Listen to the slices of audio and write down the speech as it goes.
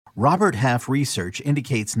Robert Half research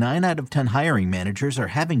indicates 9 out of 10 hiring managers are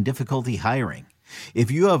having difficulty hiring.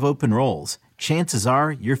 If you have open roles, chances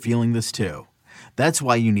are you're feeling this too. That's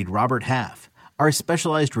why you need Robert Half. Our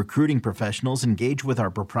specialized recruiting professionals engage with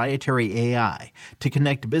our proprietary AI to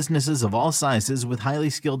connect businesses of all sizes with highly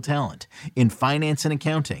skilled talent in finance and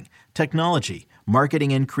accounting, technology,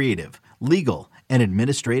 marketing and creative, legal, and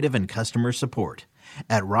administrative and customer support.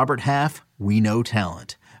 At Robert Half, we know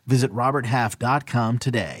talent. Visit roberthalf.com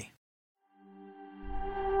today.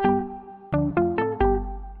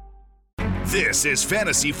 This is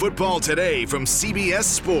Fantasy Football Today from CBS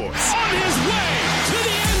Sports. On his way to the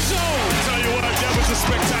end zone. I tell you what, that was a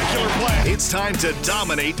spectacular play. It's time to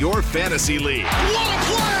dominate your fantasy league. What a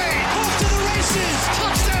play! Off to the races.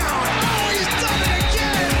 Touchdown. Oh, he's done it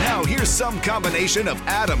again. Now here's some combination of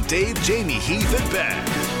Adam, Dave, Jamie, Heath, and Ben.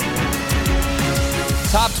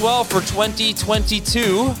 Top 12 for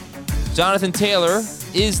 2022. Jonathan Taylor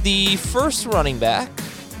is the first running back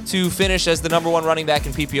to finish as the number one running back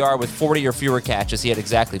in PPR with 40 or fewer catches. He had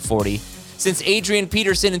exactly 40. Since Adrian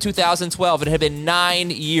Peterson in 2012, it had been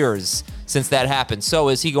 9 years since that happened. So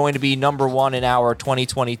is he going to be number one in our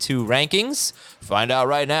 2022 rankings? Find out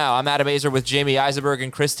right now. I'm Adam Azer with Jamie Eisenberg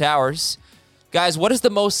and Chris Towers. Guys, what is the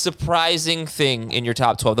most surprising thing in your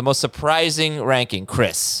top 12? The most surprising ranking,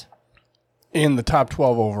 Chris? In the top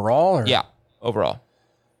 12 overall? Or? Yeah, overall.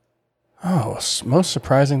 Oh, most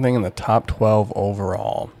surprising thing in the top 12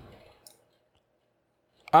 overall.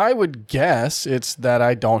 I would guess it's that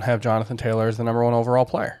I don't have Jonathan Taylor as the number one overall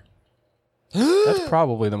player. That's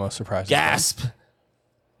probably the most surprising Gasp. thing.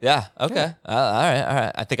 Yeah, okay. All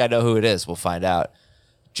right. I think I know who it is. We'll find out.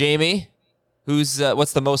 Jamie,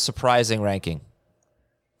 what's the most surprising ranking?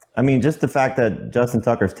 I mean, just the fact that Justin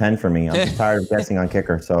Tucker's 10 for me. I'm just tired of guessing on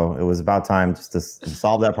kicker, so it was about time just to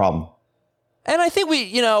solve that problem. And I think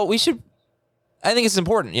we should. I think it's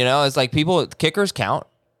important, it's like kickers count,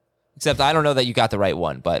 except I don't know that you got the right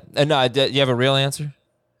one, but no, do you have a real answer?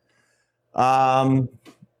 The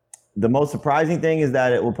most surprising thing is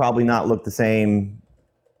that it will probably not look the same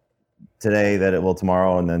today that it will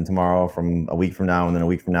tomorrow, and then tomorrow from a week from now, and then a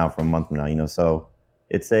week from now from a month from now, so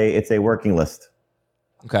it's a working list.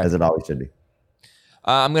 Okay. As it always should be.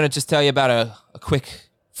 I'm going to just tell you about a quick,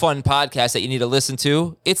 fun podcast that you need to listen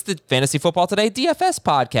to. It's the Fantasy Football Today DFS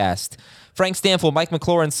podcast. Frank Stanfield, Mike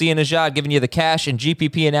McLaurin, Sia Najad giving you the cash and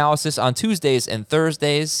GPP analysis on Tuesdays and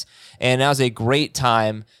Thursdays. And now's a great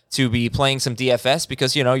time to be playing some DFS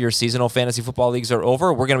because, your seasonal fantasy football leagues are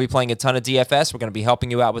over. We're going to be playing a ton of DFS. We're going to be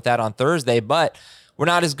helping you out with that on Thursday, but we're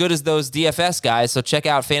not as good as those DFS guys. So check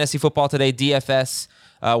out Fantasy Football Today DFS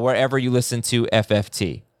wherever you listen to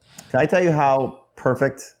FFT. Can I tell you how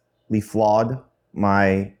perfectly flawed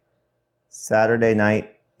my Saturday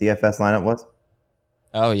night DFS lineup was?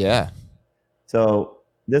 Oh, yeah. So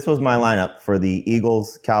this was my lineup for the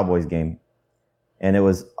Eagles-Cowboys game, and it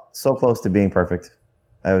was so close to being perfect.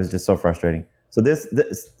 It was just so frustrating. So this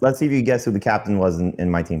let's see if you guess who the captain was in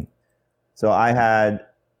my team. So I had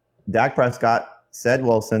Dak Prescott, Ced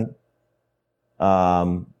Wilson,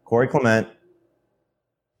 Corey Clement,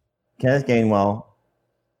 Kenneth Gainwell,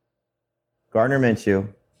 Gardner Minshew,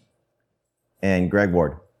 and Greg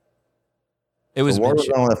Ward. It was Ward Minshew. was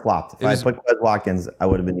the one that flopped. If I put Quez Watkins, I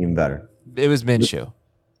would have been even better. It was Minshew.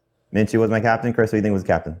 Minshew was my captain. Chris, who do you think was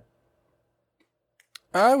captain?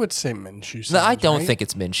 I would say Minshew. No, I don't think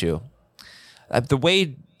it's Minshew. The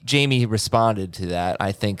way Jamie responded to that,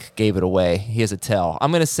 I think, gave it away. He has a tell.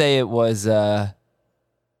 I'm going to say it was Ced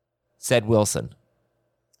Wilson.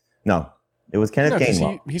 No, it was Kenneth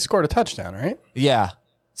Gainwell. He scored a touchdown, right? Yeah.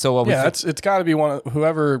 So it's got to be one of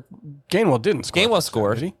whoever Gainwell didn't score. Gainwell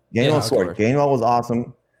scored. Gainwell scored. Gainwell was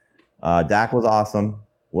awesome. Dak was awesome.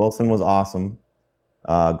 Wilson was awesome.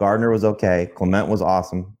 Gardner was okay. Clement was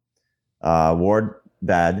awesome. Ward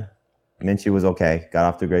bad. Minshew was okay. Got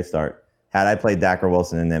off to a great start. Had I played Dak or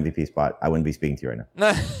Wilson in the MVP spot, I wouldn't be speaking to you right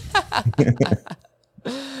now.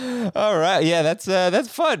 All right, yeah, that's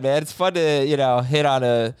fun, man. It's fun to hit on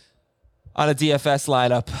a DFS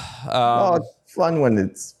lineup. It's fun when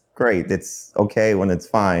it's great. It's okay when it's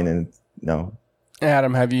fine, and no.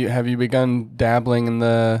 Adam, have you begun dabbling in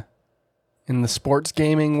the sports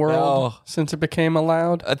gaming world since it became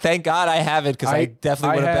allowed? Thank God I haven't, because I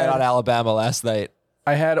definitely would have bet on Alabama last night.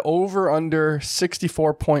 I had over under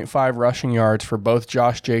 64.5 rushing yards for both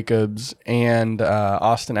Josh Jacobs and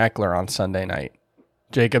Austin Eckler on Sunday night.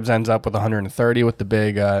 Jacobs ends up with 130 with the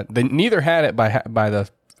big. They neither had it by the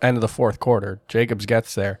end of the fourth quarter. Jacobs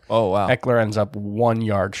gets there. Oh, wow. Eckler ends up 1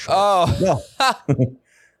 yard short. Oh,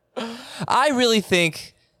 I really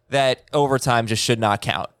think that overtime just should not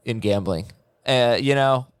count in gambling.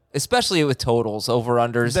 especially with totals,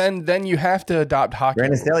 over-unders. Then you have to adopt hockey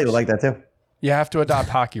Brandon rules. Staley would like that too. You have to adopt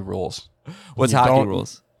hockey rules. What's You hockey don't-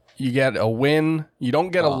 rules? You get a win. You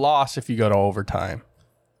don't get a loss if you go to overtime.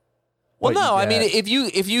 Well, But no, you I mean, get-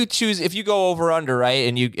 if you go over under, right,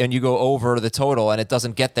 and you go over the total, and it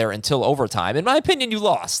doesn't get there until overtime, in my opinion, you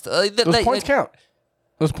lost. Those points count.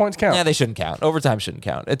 Those points count. Yeah, they shouldn't count. Overtime shouldn't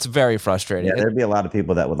count. It's very frustrating. Yeah, there'd be a lot of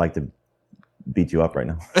people that would like to beat you up right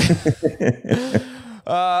now.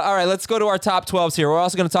 All right, let's go to our top 12s here. We're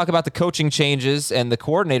also going to talk about the coaching changes and the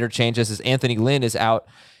coordinator changes as Anthony Lynn is out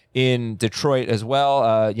in Detroit as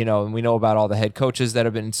well. And we know about all the head coaches that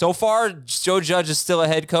have been so far. Joe Judge is still a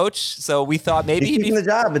head coach, so we thought maybe He's keeping the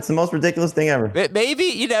job. It's the most ridiculous thing ever. maybe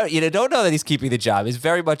you don't know that he's keeping the job. He's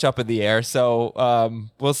very much up in the air. So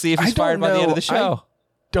we'll see if he's fired by the end of the show.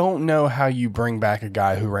 Don't know how you bring back a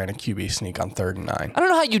guy who ran a QB sneak on 3rd and 9. I don't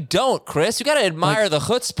know how you don't, Chris. You got to admire the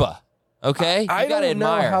chutzpah. Okay, I you got to don't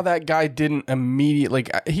know admire how that guy didn't immediately.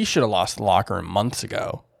 He should have lost the locker room months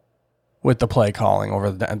ago with the play calling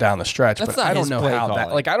over down the stretch. That's but not I don't his know play how calling.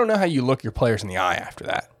 that. Like I don't know how you look your players in the eye after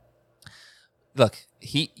that. Look,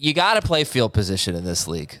 you got to play field position in this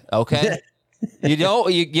league. Okay, you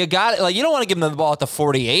don't you don't want to give him the ball at the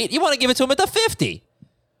 48. You want to give it to him at the 50.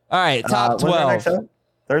 All right, top When's our next 12. show?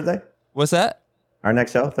 Thursday? What's that? Our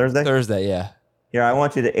next show? Thursday? Thursday, yeah. Here, I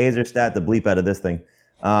want you to Azer stat the bleep out of this thing.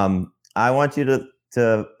 I want you to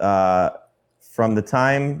from the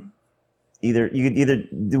time you could either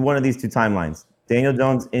do one of these two timelines. Daniel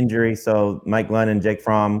Jones injury, so Mike Glenn and Jake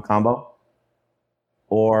Fromm combo,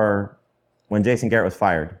 or when Jason Garrett was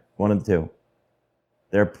fired. One of the two.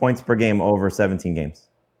 Their points per game over 17 games.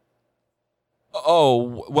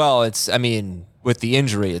 Oh, well, with the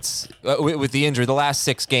injury, the last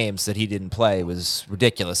 6 games that he didn't play was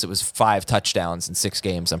ridiculous. It was 5 touchdowns in 6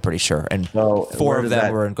 games, I'm pretty sure. And So 4 where of does them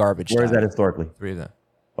that- were in garbage Where is time. that historically? 3 of them.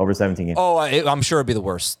 Over 17 games. Oh, I'm sure it'd be the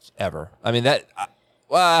worst ever. I mean, that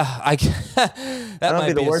that I don't might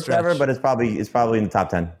be the a worst stretch. ever, but it's probably in the top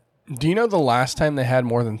 10. Do you know the last time they had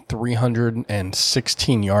more than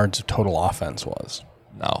 316 yards of total offense was?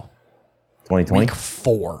 No. 2020. Week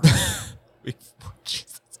 4.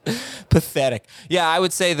 Jesus. Pathetic. Yeah, I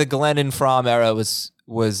would say the Glenn and Fromm era was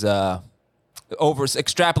extrapolated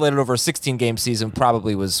over a 16-game season.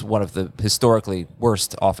 Probably was one of the historically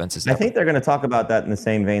worst offenses. I think they're going to talk about that in the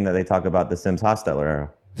same vein that they talk about the Sims Hostetler era.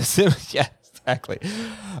 Yeah, exactly.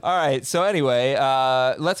 All right. So anyway,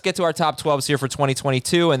 let's get to our top 12s here for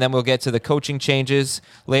 2022, and then we'll get to the coaching changes.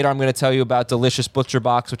 Later, I'm going to tell you about Delicious Butcher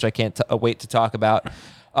Box, which I can't wait to talk about.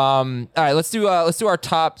 All right, let's do our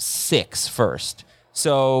top 6 first.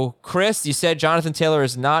 So, Chris, you said Jonathan Taylor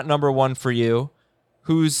is not number 1 for you.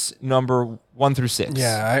 Who's number 1 through 6?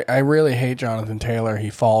 Yeah, I really hate Jonathan Taylor. He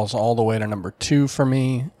falls all the way to number 2 for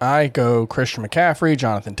me. I go Christian McCaffrey,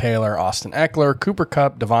 Jonathan Taylor, Austin Eckler, Cooper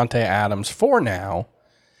Kupp, Devontae Adams for now,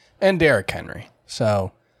 and Derrick Henry.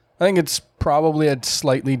 So I think it's probably a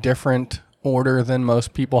slightly different order than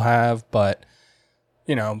most people have, but,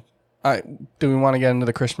 do we want to get into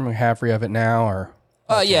the Christian McCaffrey of it now? Or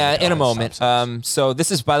Yeah, in a stop. moment. So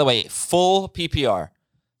this is, by the way, full PPR.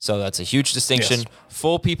 So that's a huge distinction. Yes.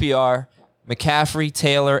 Full PPR, McCaffrey,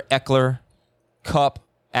 Taylor, Eckler, Kupp,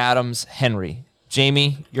 Adams, Henry.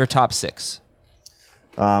 Jamie, your top 6.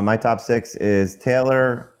 My top 6 is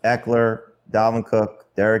Taylor, Eckler, Dalvin Cook,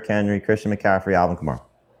 Derrick Henry, Christian McCaffrey, Alvin Kamara.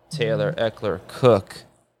 Taylor, Eckler, Cook,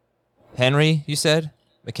 Henry, you said?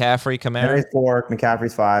 McCaffrey, Kamara? Henry's 4,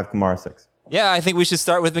 McCaffrey's 5, Kamara 6. Yeah, I think we should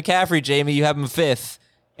start with McCaffrey, Jamie. You have him 5th.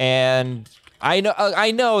 And I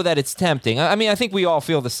know that it's tempting. I mean, I think we all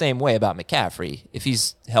feel the same way about McCaffrey. If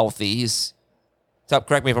he's healthy,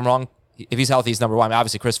 correct me if I'm wrong. If he's healthy, he's number 1. I mean,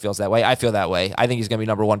 obviously, Chris feels that way. I feel that way. I think he's going to be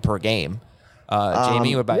number 1 per game.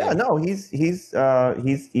 Jamie, what about you? Yeah, no, he's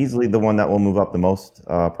easily the one that will move up the most,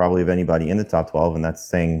 probably of anybody in the top 12, and that's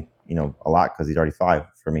saying a lot because he's already 5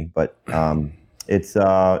 for me. But it's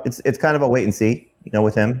kind of a wait and see,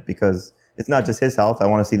 with him, because it's not just his health. I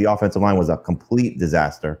want to see the offensive line was a complete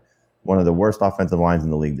disaster, one of the worst offensive lines in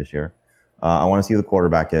the league this year. I want to see who the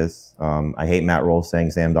quarterback is. I hate Matt Rule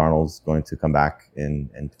saying Sam Darnold's going to come back and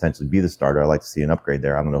potentially be the starter. I'd like to see an upgrade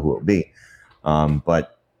there. I don't know who it will be,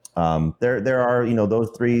 but there are those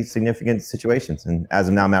 3 significant situations. And as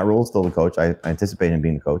of now, Matt Rule is still the coach. I anticipate him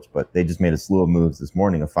being the coach, but they just made a slew of moves this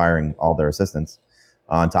morning of firing all their assistants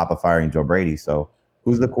on top of firing Joe Brady. So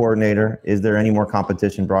who's the coordinator? Is there any more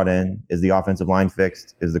competition brought in? Is the offensive line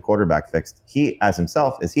fixed? Is the quarterback fixed? He, as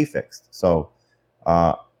himself, is he fixed? So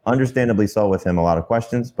understandably so with him, a lot of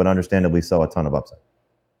questions, but understandably so, a ton of upside.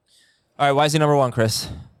 All right, why is he number 1, Chris?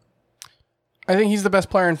 I think he's the best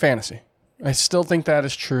player in fantasy. I still think that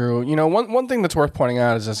is true. You know, one thing that's worth pointing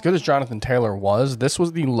out is as good as Jonathan Taylor was, this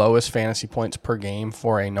was the lowest fantasy points per game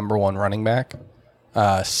for a number one running back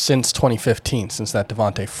since 2015, since that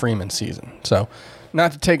Devontae Freeman season. So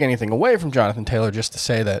not to take anything away from Jonathan Taylor, just to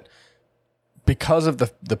say that because of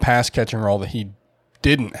the pass catching role that he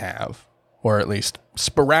didn't have, or at least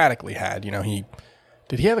sporadically had, you know,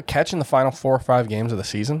 did he have a catch in the final 4 or 5 games of the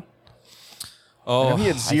season? Oh, he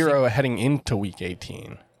had 0 heading into week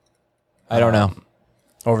 18. I don't know.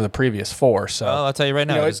 Over the previous 4. So I'll tell you right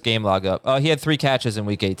now, you know, his game log up. He had 3 catches in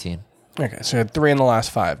week 18. Okay, so he had 3 in the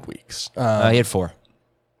last 5 weeks. He had 4.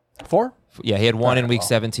 4? Yeah, he had 1 in week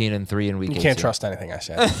 17 and 3 in week 18. You can't trust anything I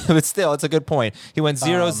said. But still, it's a good point. He went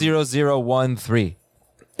 0-0-0-1-3.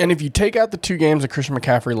 And if you take out the 2 games that Christian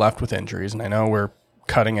McCaffrey left with injuries, and I know we're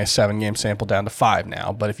cutting a 7-game sample down to 5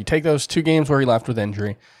 now, but if you take those 2 games where he left with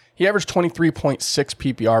injury, he averaged 23.6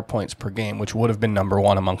 PPR points per game, which would have been number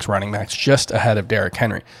 1 amongst running backs, just ahead of Derrick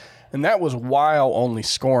Henry. And that was while only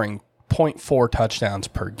scoring 0.4 touchdowns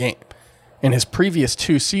per game. In his previous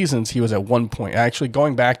 2 seasons, he was at 1 point. Actually,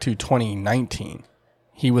 going back to 2019,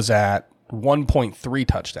 he was at 1.3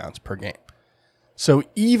 touchdowns per game. So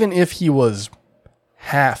even if he was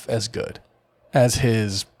half as good as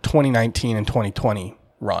his 2019 and 2020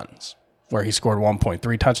 runs, where he scored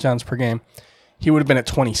 1.3 touchdowns per game, he would have been at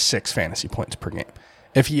 26 fantasy points per game.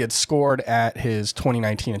 If he had scored at his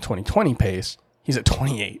 2019 and 2020 pace, he's at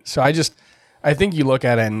 28. So I think you look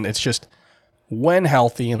at it and it's just when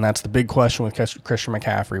healthy, and that's the big question with Christian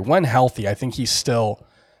McCaffrey, when healthy, I think he's still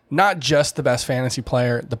not just the best fantasy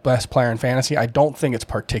player, the best player in fantasy. I don't think it's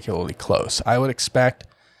particularly close. I would expect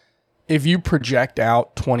if you project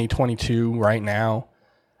out 2022 right now,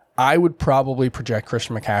 I would probably project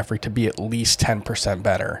Christian McCaffrey to be at least 10%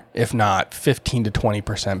 better, if not 15 to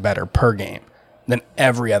 20% better per game than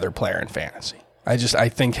every other player in fantasy. I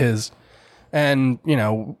think his, and you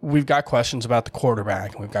know, we've got questions about the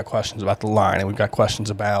quarterback, and we've got questions about the line, and we've got questions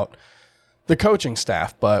about the coaching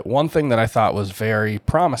staff. But one thing that I thought was very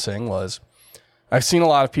promising was I've seen a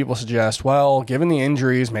lot of people suggest, well, given the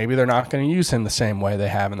injuries, maybe they're not going to use him the same way they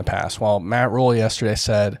have in the past. Well, Matt Rule yesterday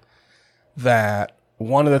said that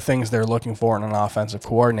one of the things they're looking for in an offensive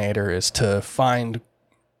coordinator is to find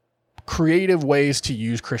creative ways to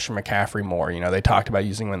use Christian McCaffrey more. You know, they talked about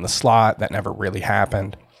using him in the slot. That never really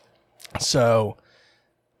happened. So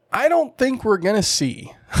I don't think we're going to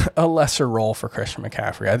see a lesser role for Christian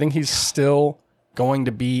McCaffrey. I think he's still going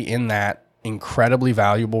to be in that incredibly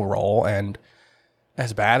valuable role. And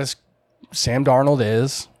as bad as Sam Darnold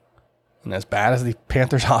is, and as bad as the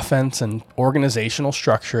Panthers offense and organizational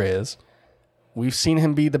structure is, we've seen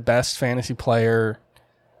him be the best fantasy player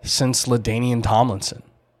since LaDainian Tomlinson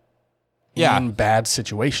in bad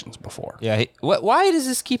situations before. Yeah. Why does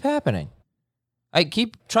this keep happening? I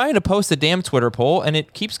keep trying to post a damn Twitter poll, and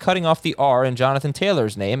it keeps cutting off the R in Jonathan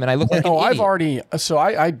Taylor's name, and I look like an idiot.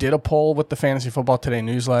 I did a poll with the Fantasy Football Today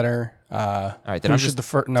newsletter. All right, then who should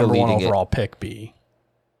the number 1 overall pick be?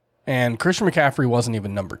 And Christian McCaffrey wasn't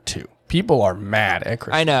even number 2. People are mad at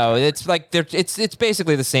Christian. I know. It's like it's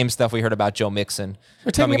basically the same stuff we heard about Joe Mixon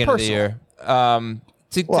coming into the year.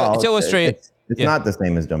 To illustrate, it's not the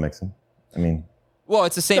same as Joe Mixon. I mean, well,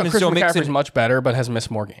 it's the same as Joe Christian Mixon. McCaffrey's much better, but has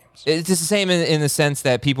missed more games. It's the same in the sense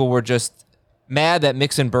that people were just mad that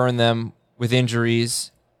Mixon burned them with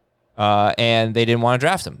injuries, and they didn't want to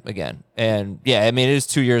draft him again. And yeah, I mean, it is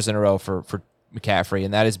 2 years in a row for McCaffrey,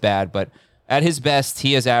 and that is bad. But at his best,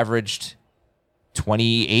 he has averaged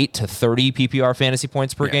 28 to 30 PPR fantasy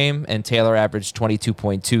points per game, and Taylor averaged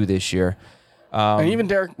 22.2 this year. And even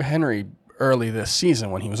Derrick Henry early this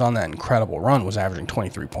season, when he was on that incredible run, was averaging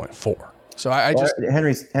 23.4. So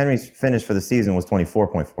Henry's finish for the season was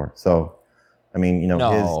 24.4. So, I mean, you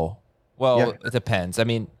know, it depends. I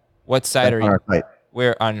mean, what site are you? On our site.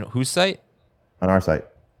 Where, on whose site? On our site.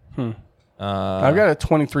 I've got a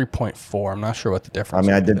 23.4. I'm not sure what the difference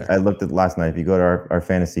is. I mean, I looked at it last night. If you go to our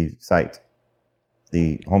fantasy site,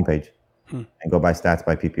 the homepage, and go by stats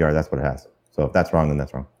by PPR, that's what it has. So if that's wrong, then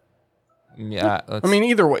that's wrong. Yeah. I mean,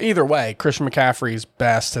 either way, Christian McCaffrey's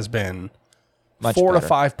best has been much 4 better. to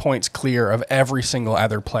 5 points clear of every single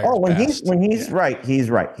other player. Oh, when he's right, he's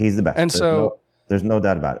right. He's the best. And there's no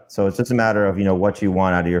doubt about it. So it's just a matter of, you know, what you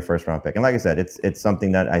want out of your first round pick. And like I said, it's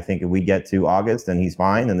something that I think if we get to August and he's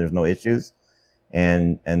fine and there's no issues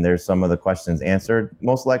and there's some of the questions answered,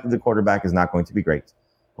 most likely the quarterback is not going to be great.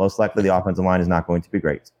 Most likely the offensive line is not going to be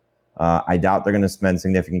great. I doubt they're going to spend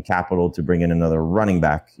significant capital to bring in another running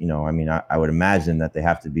back. You know, I mean, I would imagine that they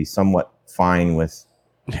have to be somewhat fine with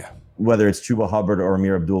whether it's Chuba Hubbard or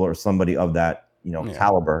Amir Abdullah or somebody of that, you know,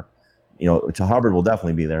 caliber. You know, Hubbard will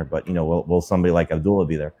definitely be there, but, you know, will somebody like Abdullah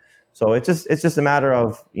be there? So it's just a matter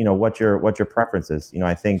of, what your preference is.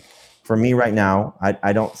 I think for me right now,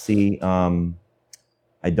 I don't see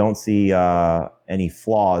any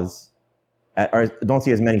flaws, or don't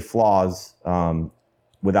see as many flaws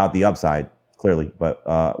without the upside, clearly,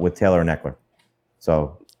 but with Taylor and Eckler.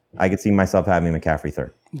 So I could see myself having McCaffrey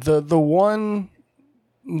third. The one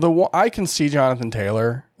I can see Jonathan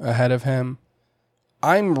Taylor ahead of him.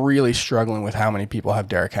 I'm really struggling with how many people have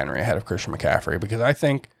Derrick Henry ahead of Christian McCaffrey, because I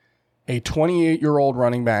think a 28-year-old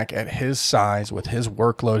running back at his size with his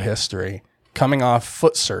workload history, coming off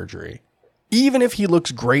foot surgery, even if he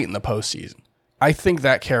looks great in the postseason, I think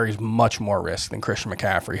that carries much more risk than Christian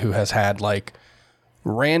McCaffrey, who has had like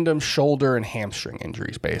random shoulder and hamstring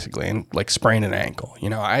injuries basically, and like sprained an ankle.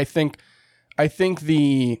 I think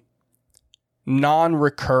the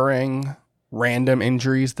non-recurring random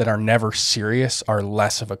injuries that are never serious are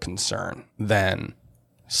less of a concern than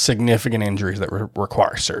significant injuries that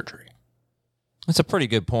require surgery. That's a pretty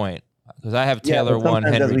good point, because I have Taylor one,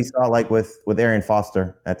 Henry. As we saw, like with Arian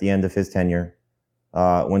Foster at the end of his tenure,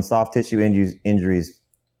 when soft tissue injuries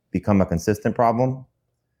become a consistent problem,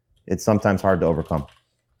 it's sometimes hard to overcome.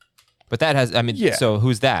 But that has, so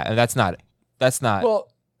who's that? And that's not.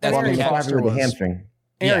 Well, Arian Foster was the hamstring.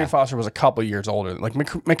 Arian Foster was a couple years older. Like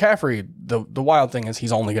McCaffrey, the wild thing is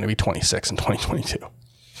he's only going to be 26 in 2022.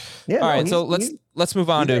 Yeah. All right, so let's move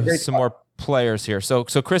on to some more players here. So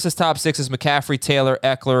Chris's top six is McCaffrey, Taylor,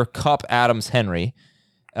 Eckler, Kupp, Adams, Henry.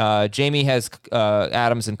 Jamie has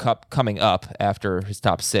Adams and Kupp coming up after his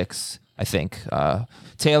top six, I think.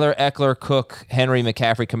 Taylor, Eckler, Cook, Henry,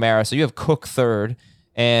 McCaffrey, Kamara. So you have Cook third.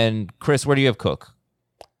 And Chris, where do you have Cook?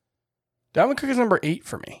 Dalvin Cook is number 8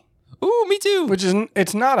 for me. Ooh, me too. Which is,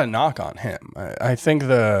 it's not a knock on him. I think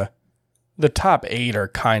the top 8 are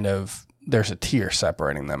kind of, there's a tier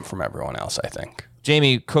separating them from everyone else, I think.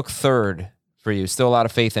 Jamie, Cook third for you. Still a lot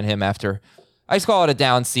of faith in him after, I just call it a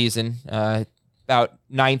down season. About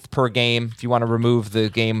 9th per game. If you want to remove the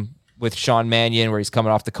game with Sean Mannion, where he's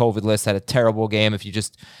coming off the COVID list, had a terrible game. If you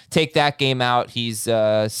just take that game out, he's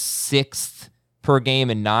 6th per game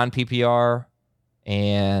in non-PPR.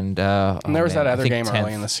 And there was that other game 10th.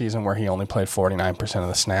 Early in the season where he only played 49% of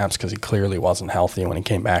the snaps because he clearly wasn't healthy when he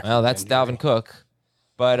came back. Well, that's Dalvin Cook.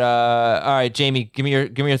 But all right, Jamie, give me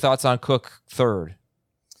your thoughts on Cook third.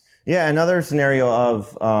 Yeah, another scenario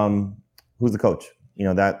of who's the coach.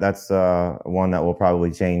 That's one that will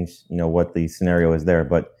probably change. What the scenario is there,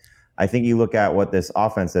 but I think you look at what this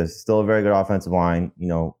offense is. Still a very good offensive line.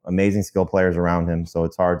 Amazing skill players around him. So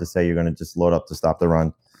it's hard to say you're going to just load up to stop the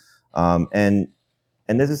run. And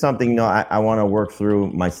this is something, I want to work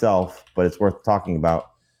through myself, but it's worth talking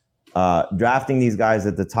about. Drafting these guys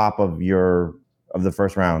at the top of the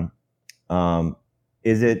first round.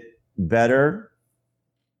 Is it better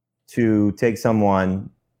to take someone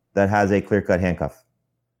that has a clear-cut handcuff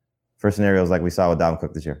for scenarios like we saw with Dalvin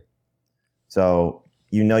Cook this year? So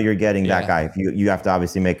you're getting that guy. If you have to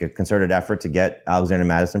obviously make a concerted effort to get Alexander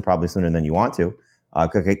Mattison probably sooner than you want to.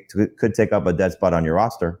 Could take up a dead spot on your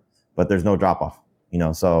roster, but there's no drop-off.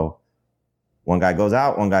 So one guy goes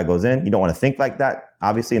out, one guy goes in. You don't want to think like that,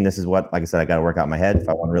 obviously. And this is what, like I said, I got to work out in my head if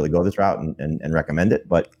I want to really go this route and recommend it.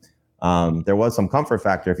 But there was some comfort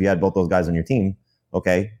factor if you had both those guys on your team.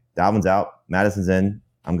 Okay, Dalvin's out, Madison's in,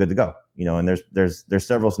 I'm good to go. And there's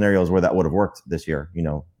several scenarios where that would have worked this year.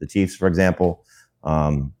 The Chiefs, for example,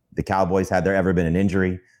 the Cowboys, had there ever been an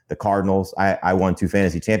injury. The Cardinals, I won 2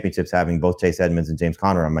 fantasy championships having both Chase Edmonds and James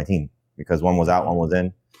Conner on my team because one was out, one was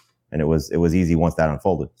in. And it was easy once that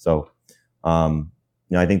unfolded. So, I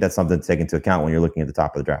think that's something to take into account when you're looking at the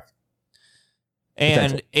top of the draft.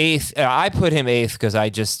 And 8th, I put him 8th because I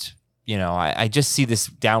just, I just see this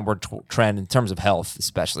downward trend in terms of health,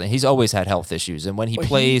 especially. He's always had health issues, and when he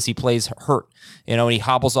plays hurt. And he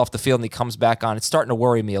hobbles off the field and he comes back on. It's starting to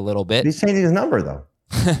worry me a little bit. He's changing his number though.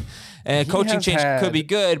 And coaching change could be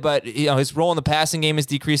good, but his role in the passing game is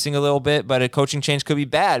decreasing a little bit. But a coaching change could be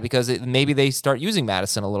bad because maybe they start using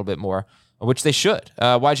Madison a little bit more, which they should.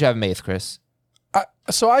 Why'd you have him 8th, Chris?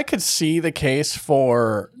 So I could see the case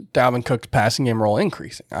for Dalvin Cook's passing game role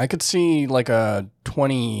increasing. I could see like a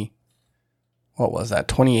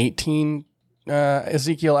 2018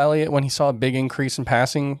 Ezekiel Elliott when he saw a big increase in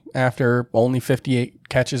passing after only 58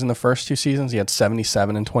 catches in the first 2 seasons. He had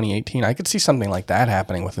 77 in 2018. I could see something like that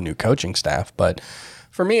happening with a new coaching staff. But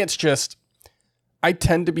for me, it's just, I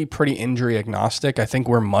tend to be pretty injury agnostic. I think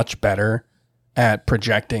we're much better at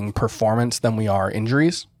projecting performance than we are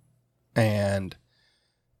injuries. And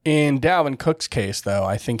in Dalvin Cook's case, though,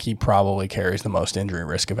 I think he probably carries the most injury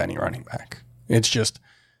risk of any running back. It's just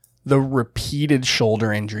the repeated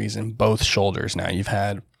shoulder injuries in both shoulders now. You've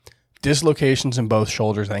had dislocations in both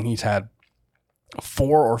shoulders. I think he's had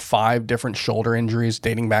 4 or 5 different shoulder injuries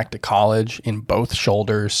dating back to college in both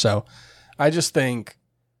shoulders. So I just think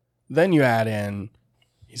then you add in,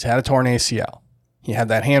 he's had a torn ACL. He had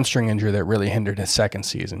that hamstring injury that really hindered his second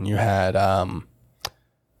season. You had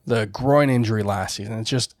the groin injury last season.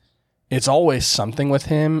 It's always something with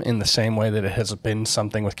him in the same way that it has been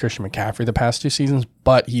something with Christian McCaffrey the past 2 seasons,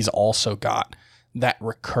 but he's also got that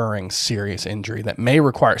recurring serious injury that may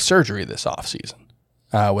require surgery this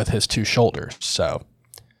offseason with his 2 shoulders. So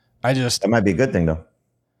that might be a good thing though.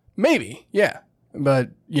 Maybe, yeah.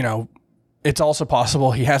 But, it's also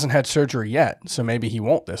possible he hasn't had surgery yet, so maybe he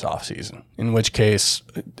won't this offseason, in which case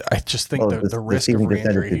I just think the risk of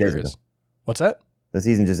re-injury here is... What's that? The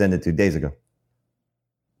season just ended 2 days ago.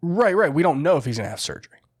 Right. We don't know if he's going to have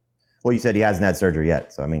surgery. Well, you said he hasn't had surgery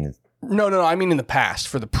yet, so I mean... No, I mean in the past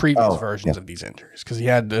for the previous versions of these injuries, because he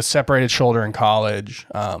had a separated shoulder in college.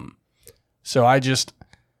 So I just,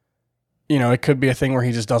 it could be a thing where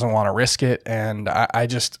he just doesn't want to risk it, and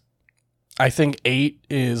I think 8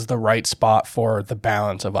 is the right spot for the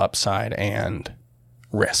balance of upside and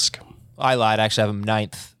risk. I lied. I actually have him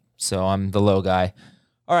 9th, so I'm the low guy.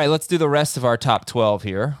 All right, let's do the rest of our top 12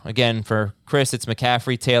 here. Again, for Chris, it's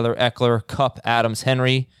McCaffrey, Taylor, Eckler, Kupp, Adams,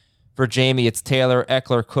 Henry. For Jamie, it's Taylor,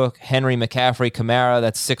 Eckler, Cook, Henry, McCaffrey, Kamara.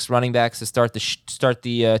 That's 6 running backs to start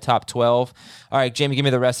the top 12. All right, Jamie, give me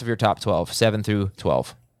the rest of your top 12, 7 through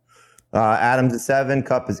 12. Adams is 7,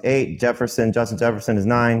 Kupp is 8, Justin Jefferson is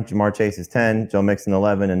 9, Jamar Chase is 10, Joe Mixon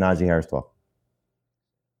 11, and Najee Harris 12.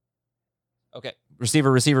 Okay,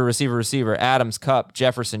 receiver. Adams, Kupp,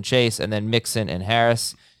 Jefferson, Chase, and then Mixon and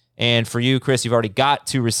Harris. And for you, Chris, you've already got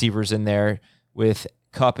 2 receivers in there with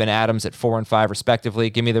Kupp and Adams at 4 and 5 respectively.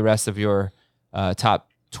 Give me the rest of your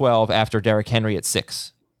top 12 after Derrick Henry at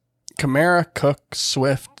 6. Kamara, Cook,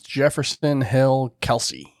 Swift, Jefferson, Hill,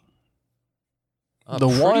 Kelsey. The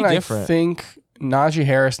one different. I think Najee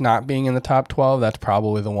Harris not being in the top 12, that's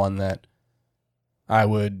probably the one that I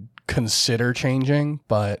would consider changing.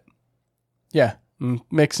 But yeah, I'm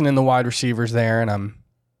mixing in the wide receivers there, and I'm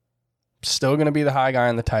still going to be the high guy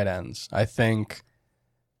on the tight ends. I think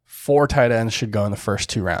 4 tight ends should go in the first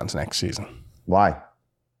 2 rounds next season. Why?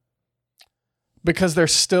 Because they're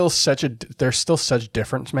still such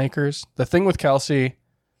difference makers. The thing with Kelsey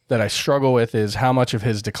that I struggle with is how much of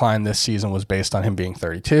his decline this season was based on him being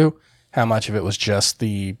 32, how much of it was just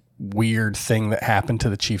the weird thing that happened to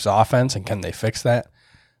the Chiefs offense, and can they fix that?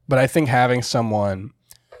 But I think having someone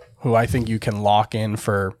who I think you can lock in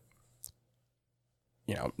for,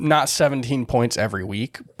 not 17 points every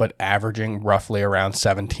week, but averaging roughly around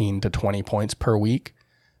 17 to 20 points per week,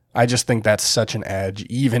 I just think that's such an edge,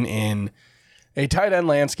 even in a tight end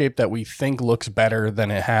landscape that we think looks better than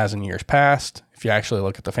it has in years past. If you actually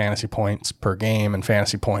look at the fantasy points per game and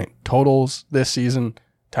fantasy point totals this season,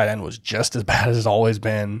 tight end was just as bad as it's always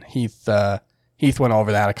been. Heath went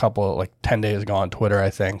over that a couple, 10 days ago on Twitter, I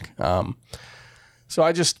think.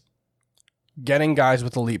 So getting guys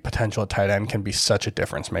with elite potential at tight end can be such a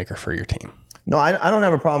difference maker for your team. No, I don't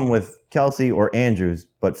have a problem with Kelsey or Andrews,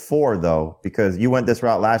 but 4 though, because you went this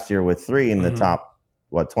route last year with 3 in the top,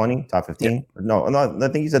 20, top 15? Yeah. No, I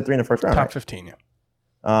think you said 3 in the first round. Top right? 15, yeah.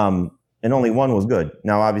 And only 1 was good.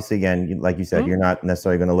 Now, obviously, again, like you said, you're not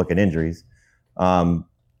necessarily going to look at injuries,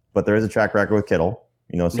 but there is a track record with Kittle.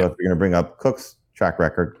 So if you're going to bring up Cook's track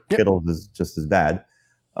record, Kittle's is just as bad.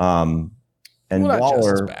 And not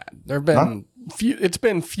Waller, just as bad. There have been it's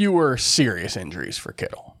been fewer serious injuries for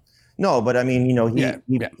Kittle. No, but I mean,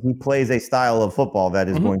 he plays a style of football that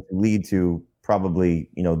is going to lead to probably,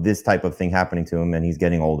 this type of thing happening to him, and he's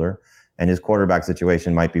getting older, and his quarterback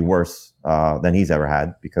situation might be worse than he's ever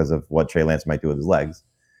had because of what Trey Lance might do with his legs.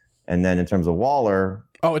 And then in terms of Waller,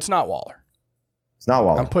 it's not Waller. It's not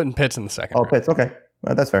Waller. I'm putting Pitts in the second. Oh, round. Pitts. Okay,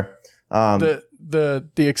 that's fair. The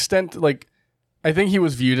extent, I think he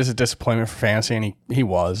was viewed as a disappointment for fantasy, and he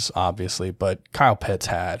was obviously, but Kyle Pitts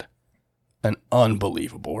had an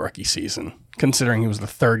unbelievable rookie season, considering he was the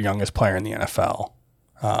 3rd youngest player in the NFL.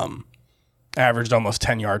 Averaged almost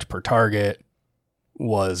 10 yards per target,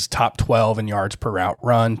 was top 12 in yards per route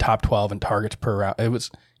run, top 12 in targets per route.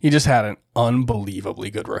 He just had an unbelievably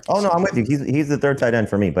good rookie season. I'm with you. He's the 3rd tight end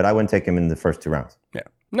for me, but I wouldn't take him in the first 2 rounds. Yeah.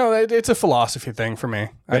 No, it's a philosophy thing for me.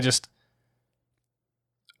 Yeah.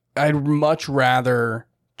 I'd much rather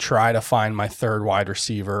try to find my 3rd wide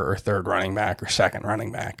receiver or 3rd running back or 2nd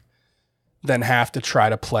running back than have to try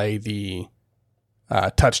to play the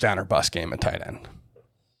touchdown or bust game at tight end.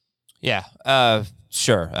 Yeah,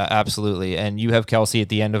 sure, absolutely. And you have Kelsey at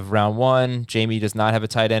the end of round 1. Jamie does not have a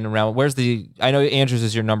tight end in round. I know Andrews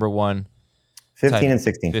is your number 1. 15 and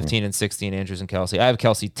 16. 15 and 16, Andrews and Kelce. I have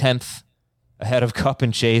Kelce 10th ahead of Kupp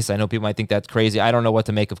and Chase. I know people might think that's crazy. I don't know what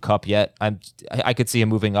to make of Kupp yet. I could see him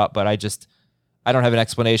moving up, but I don't have an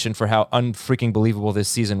explanation for how unfreaking believable this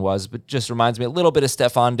season was, but just reminds me a little bit of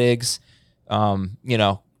Stephon Diggs.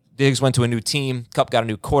 Diggs went to a new team. Kupp got a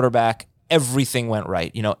new quarterback. Everything went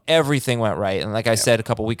right. Everything went right. And like I said a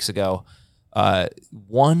couple weeks ago,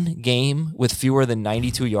 one game with fewer than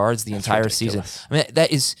 92 yards the entire season. I mean,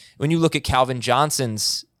 that is, when you look at Calvin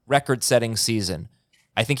Johnson's record-setting season,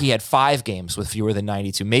 I think he had 5 games with fewer than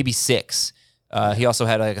 92, maybe 6. He also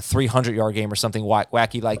had like a 300-yard game or something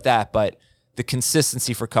wacky like that, but the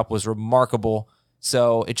consistency for Kupp was remarkable.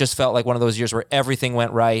 So it just felt like one of those years where everything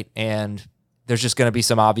went right, and there's just going to be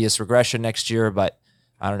some obvious regression next year, but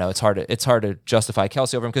I don't know. It's hard to justify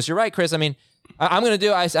Kelce over him, because you're right, Chris. I mean, I'm going to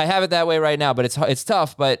do, I have it that way right now, but it's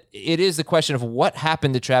tough, but it is the question of what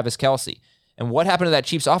happened to Travis Kelce and what happened to that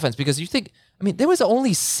Chiefs offense, because you think, I mean, there was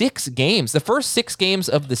only 6 games, the first 6 games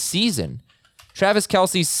of the season. Travis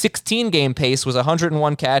Kelce's 16-game pace was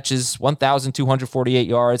 101 catches, 1,248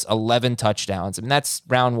 yards, 11 touchdowns. I mean, that's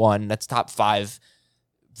round 1. That's top 5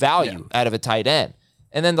 value out of a tight end.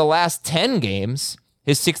 And then the last 10 games,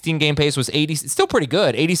 his 16-game pace was 80. It's still pretty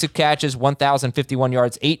good. 86 catches, 1,051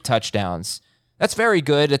 yards, 8 touchdowns. That's very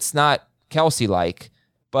good. It's not Kelce-like.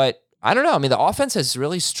 But I don't know. I mean, the offense has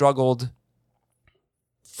really struggled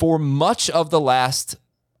for much of the last,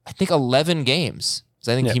 I think, 11 games.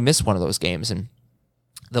 Because I think he missed one of those games. And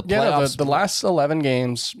the playoffs. The last 11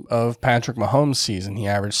 games of Patrick Mahomes' season, he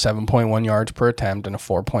averaged 7.1 yards per attempt and a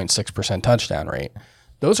 4.6% touchdown rate.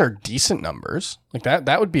 Those are decent numbers. Like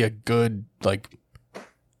that would be a good, like,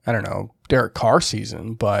 I don't know, Derek Carr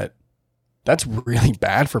season, but that's really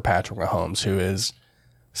bad for Patrick Mahomes, who is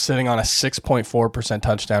sitting on a 6.4%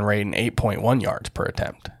 touchdown rate and 8.1 yards per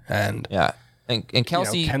attempt. And and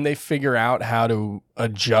Kelce, can they figure out how to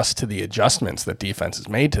adjust to the adjustments that defense has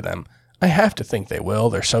made to them? I have to think they will.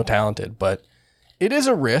 They're so talented, but it is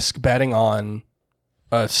a risk betting on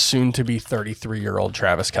a soon-to-be 33-year-old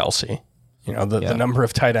Travis Kelce. The number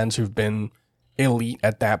of tight ends who've been elite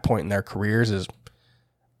at that point in their careers is,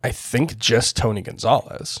 I think, just Tony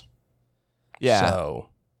Gonzalez. Yeah. So,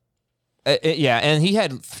 and he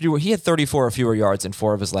had 34 or fewer yards in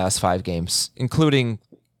 4 of his last 5 games, including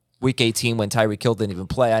Week 18 when Tyreek Hill didn't even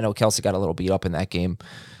play. I know Kelce got a little beat up in that game,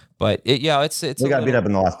 but it's. He got beat up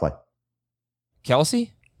in the last play.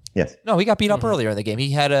 Kelce? Yes. No, he got beat up earlier in the game.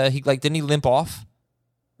 He had didn't he limp off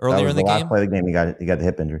earlier in the game? Last play of the game, he got the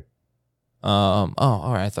hip injury. All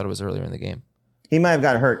right. I thought it was earlier in the game. He might have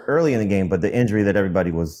got hurt early in the game, but the injury that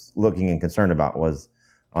everybody was looking and concerned about was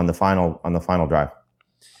on the final drive.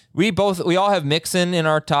 We all have Mixon in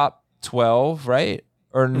our top 12, right?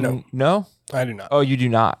 Or no? I do not. Oh, you do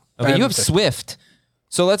not. Okay, you have Swift.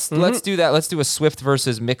 So let's do that. Let's do a Swift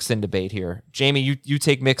versus Mixon debate here. Jamie, you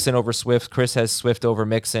take Mixon over Swift. Chris has Swift over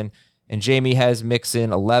Mixon, and Jamie has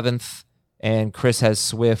Mixon 11th, and Chris has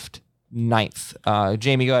Swift 9th.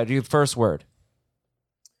 Jamie, go ahead. You first word.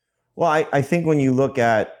 Well, I think when you look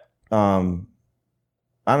at, I don't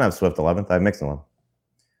have Swift 11th. I have Mixon 11th.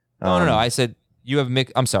 No. I said you have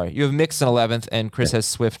I'm sorry. You have Mixon 11th, and Chris has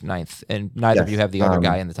Swift 9th, and neither of you have the other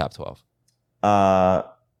guy in the top 12.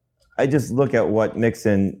 I just look at what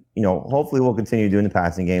Mixon, hopefully will continue doing the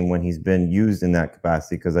passing game when he's been used in that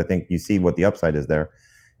capacity, because I think you see what the upside is there.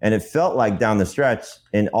 And it felt like down the stretch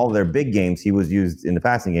in all their big games, he was used in the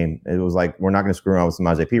passing game. It was like, we're not going to screw around with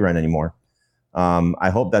Samaje Perine anymore. I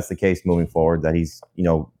hope that's the case moving forward, that he's,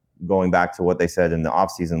 going back to what they said in the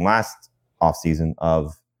last offseason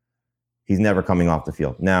of he's never coming off the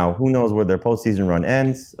field. Now, who knows where their postseason run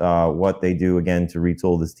ends, what they do again to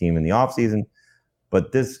retool this team in the offseason.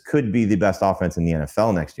 But this could be the best offense in the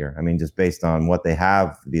NFL next year. I mean, just based on what they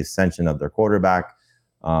have, the ascension of their quarterback,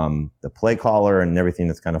 the play caller, and everything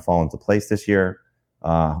that's kind of fallen into place this year.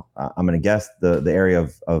 I'm going to guess the area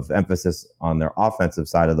of emphasis on their offensive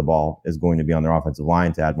side of the ball is going to be on their offensive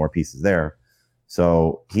line to add more pieces there.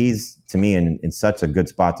 So he's, to me, in such a good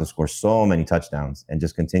spot to score so many touchdowns and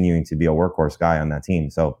just continuing to be a workhorse guy on that team.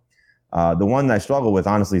 So the one that I struggle with,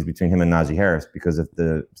 honestly, is between him and Najee Harris, because if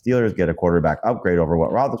the Steelers get a quarterback upgrade over what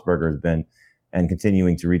Roethlisberger has been and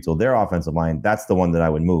continuing to retool their offensive line, that's the one that I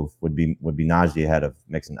would move, would be Najee ahead of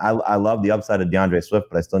Mixon. I love the upside of DeAndre Swift,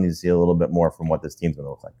 but I still need to see a little bit more from what this team's going to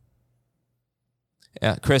look like.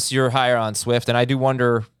 Yeah, Chris, you're higher on Swift, and I do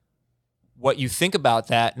wonder what you think about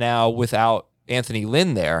that now without Anthony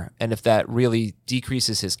Lynn there, and if that really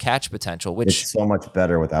decreases his catch potential, which it's so much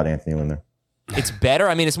better without Anthony Lynn there. it's better.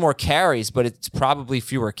 I mean, it's more carries, but it's probably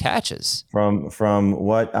fewer catches. From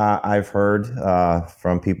what I've heard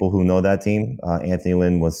from people who know that team, Anthony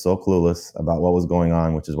Lynn was so clueless about what was going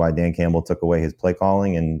on, which is why Dan Campbell took away his play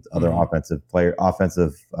calling, and other offensive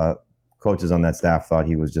coaches on that staff thought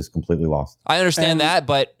he was just completely lost. I understand that,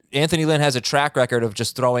 but Anthony Lynn has a track record of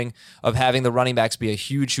just having the running backs be a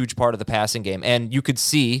huge, huge part of the passing game. And you could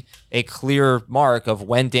see a clear mark of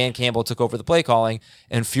when Dan Campbell took over the play calling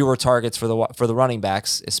and fewer targets for the running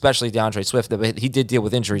backs, especially DeAndre Swift. He did deal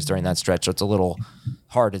with injuries during that stretch, so it's a little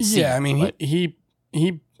hard to see. Yeah, I mean,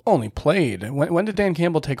 he only played. When did Dan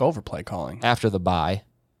Campbell take over play calling? After the bye.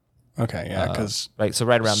 Okay, yeah, because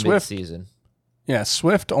right around mid-season. Yeah,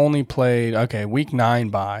 Swift only played, week 9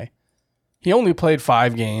 bye. He only played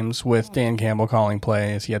 5 games with Dan Campbell calling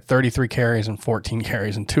plays. He had 33 carries and 14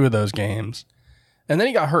 carries in 2 of those games. And then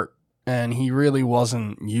he got hurt, and he really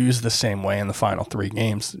wasn't used the same way in the final 3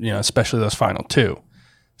 games, especially those final 2.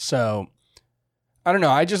 So, I don't know.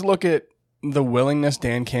 I just look at the willingness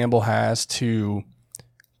Dan Campbell has to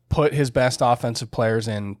put his best offensive players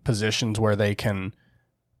in positions where they can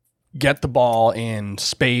get the ball in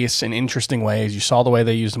space in interesting ways. You saw the way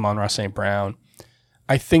they used him on Ross St. Brown.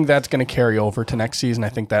 I think that's going to carry over to next season. I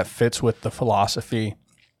think that fits with the philosophy.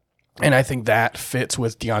 And I think that fits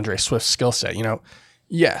with DeAndre Swift's skill set.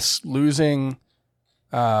 Yes, losing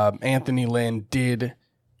Anthony Lynn did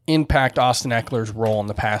impact Austin Eckler's role in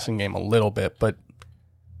the passing game a little bit, but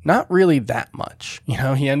not really that much.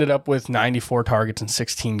 He ended up with 94 targets in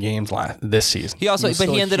 16 games this season. He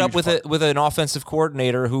ended up with an offensive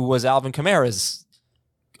coordinator who was Alvin Kamara's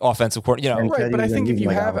offensive coordinator. Right, but I think if you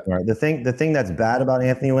have the thing that's bad about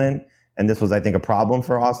Anthony Lynn, and this was I think a problem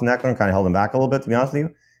for Austin Eckler and kind of held him back a little bit, to be honest with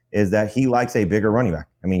you, is that he likes a bigger running back.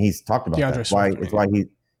 I mean, he's talked about that. It's why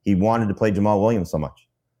he wanted to play Jamal Williams so much.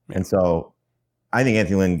 Yeah. And so I think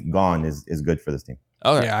Anthony Lynn gone is good for this team.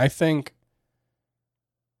 Okay. Yeah, I think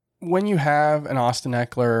when you have an Austin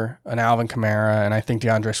Eckler, an Alvin Kamara, and I think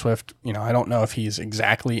DeAndre Swift, I don't know if he's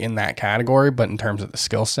exactly in that category, but in terms of the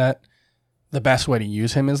skill set, the best way to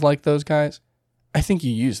use him is like those guys. I think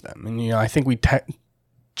you use them. And, I think we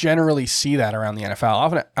generally see that around the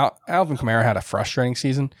NFL. Alvin Kamara had a frustrating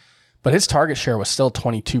season, but his target share was still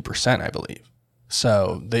 22%, I believe.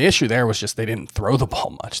 So the issue there was just they didn't throw the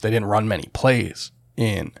ball much. They didn't run many plays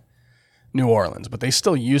in New Orleans, but they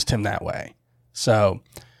still used him that way. So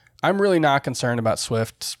I'm really not concerned about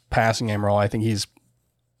Swift's passing game role. I think he's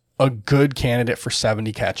a good candidate for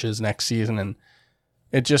 70 catches next season. And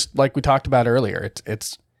it just, like we talked about earlier,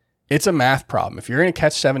 it's a math problem. If you're going to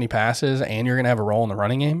catch 70 passes and you're going to have a role in the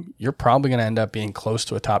running game, you're probably going to end up being close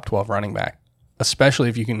to a top 12 running back, especially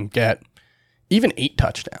if you can get even 8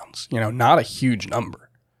 touchdowns, not a huge number.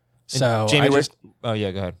 So Jamie, go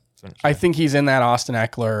ahead. I think he's in that Austin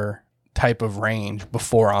Eckler type of range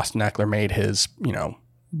before Austin Eckler made his,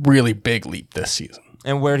 really big leap this season.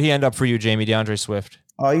 And where'd he end up for you, Jamie, DeAndre Swift?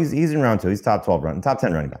 Oh, he's in round 2. He's top 12 top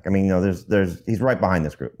 10 running back. I mean, he's right behind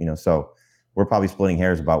this group, so we're probably splitting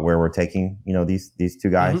hairs about where we're taking, these 2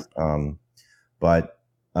 guys. Mm-hmm. But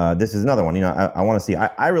this is another one, I want to see,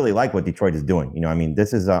 I really like what Detroit is doing.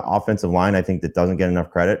 This is an offensive line, I think, that doesn't get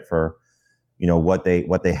enough credit for, what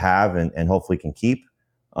they have and hopefully can keep.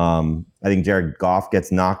 I think Jared Goff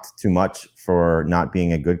gets knocked too much for not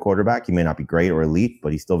being a good quarterback. He may not be great or elite,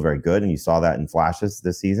 but he's still very good. And you saw that in flashes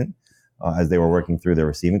this season as they were working through their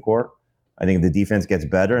receiving core. I think if the defense gets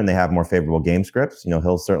better and they have more favorable game scripts,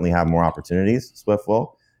 he'll certainly have more opportunities, Swift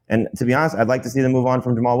will. And to be honest, I'd like to see them move on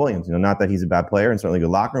from Jamal Williams. Not that he's a bad player and certainly a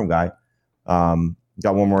good locker room guy.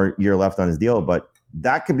 Got one more year left on his deal, but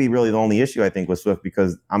that could be really the only issue, I think, with Swift,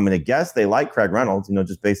 because I'm going to guess they like Craig Reynolds,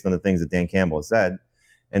 just based on the things that Dan Campbell has said.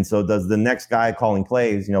 And so does the next guy calling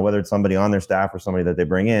plays, whether it's somebody on their staff or somebody that they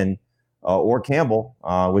bring in, or Campbell,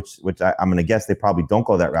 which I'm going to guess they probably don't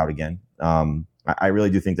go that route again. I really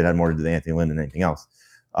do think that had more to do with Anthony Lynn than anything else.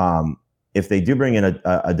 If they do bring in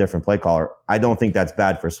a different play caller, I don't think that's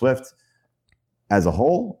bad for Swift as a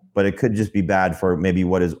whole, but it could just be bad for maybe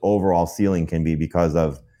what his overall ceiling can be, because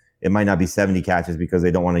of it might not be 70 catches because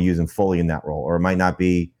they don't want to use him fully in that role, or it might not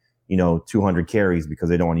be 200 carries because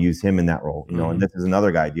they don't want to use him in that role. And this is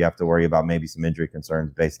another guy you have to worry about maybe some injury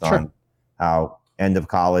concerns based on how end of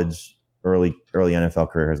college, early NFL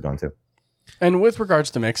career has gone too. And with regards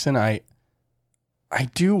to Mixon, I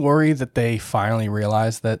do worry that they finally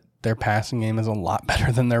realize that their passing game is a lot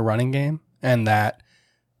better than their running game, and that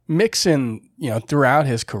Mixon, throughout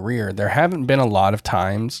his career, there haven't been a lot of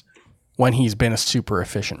times when he's been a super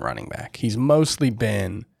efficient running back. He's mostly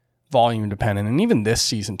been volume dependent, and even this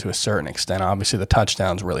season to a certain extent. Obviously, the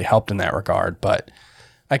touchdowns really helped in that regard, but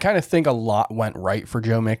I kind of think a lot went right for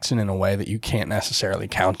Joe Mixon in a way that you can't necessarily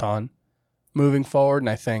count on moving forward. And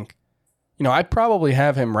I think, I'd probably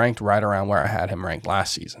have him ranked right around where I had him ranked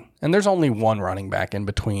last season. And there's only one running back in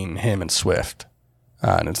between him and Swift,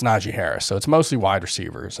 and it's Najee Harris. So it's mostly wide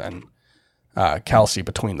receivers and Kelsey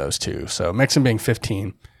between those two. So Mixon being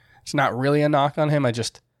 15, it's not really a knock on him. I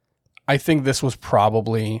think this was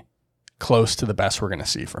probably close to the best we're going to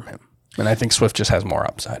see from him. And I think Swift just has more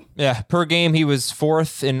upside. Yeah, per game, he was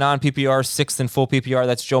 4th in non-PPR, 6th in full PPR.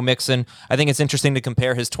 That's Joe Mixon. I think it's interesting to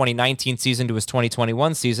compare his 2019 season to his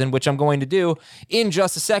 2021 season, which I'm going to do in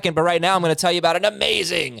just a second. But right now, I'm going to tell you about an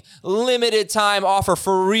amazing limited time offer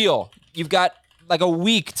for real. You've got like a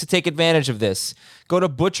week to take advantage of this. Go to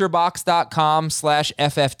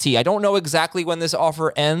butcherbox.com/FFT. I don't know exactly when this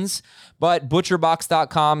offer ends, but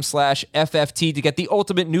butcherbox.com/FFT to get the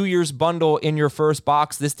ultimate New Year's bundle in your first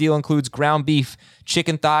box. This deal includes ground beef,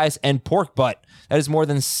 chicken thighs, and pork butt. That is more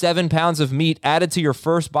than 7 pounds of meat added to your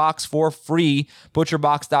first box for free.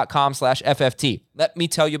 Butcherbox.com/FFT. Let me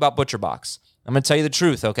tell you about ButcherBox. I'm going to tell you the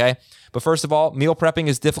truth, okay? But first of all, meal prepping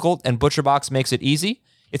is difficult, and ButcherBox makes it easy.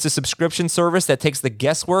 It's a subscription service that takes the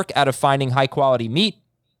guesswork out of finding high-quality meat.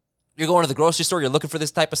 You're going to the grocery store, you're looking for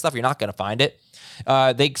this type of stuff, you're not going to find it.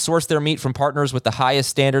 They source their meat from partners with the highest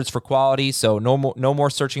standards for quality, so no more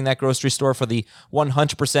searching that grocery store for the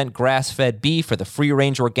 100% grass-fed beef or the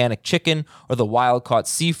free-range organic chicken or the wild-caught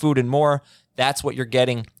seafood and more. That's what you're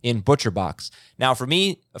getting in ButcherBox. Now, for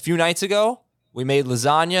me, a few nights ago, we made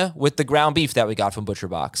lasagna with the ground beef that we got from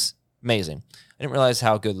ButcherBox. Amazing. I didn't realize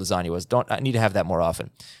how good lasagna was. I need to have that more often.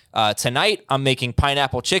 Tonight, I'm making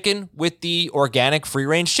pineapple chicken with the organic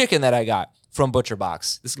free-range chicken that I got from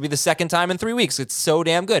ButcherBox. This could be the second time in 3 weeks. It's so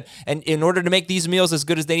damn good. And in order to make these meals as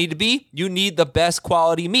good as they need to be, you need the best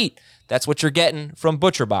quality meat. That's what you're getting from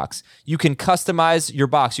ButcherBox. You can customize your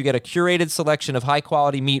box. You get a curated selection of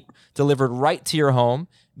high-quality meat delivered right to your home.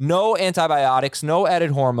 No antibiotics, no added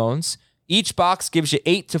hormones. Each box gives you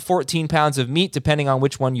 8 to 14 pounds of meat, depending on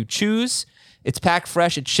which one you choose. It's packed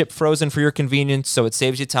fresh. It's shipped frozen for your convenience, so it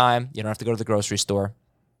saves you time. You don't have to go to the grocery store.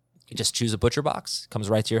 You just choose a ButcherBox. It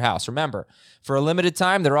comes right to your house. Remember, for a limited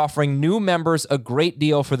time, they're offering new members a great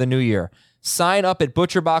deal for the new year. Sign up at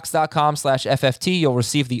butcherbox.com/FFT. You'll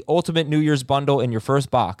receive the ultimate New Year's bundle in your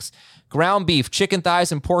first box. Ground beef, chicken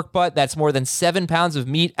thighs, and pork butt. That's more than 7 pounds of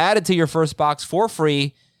meat added to your first box for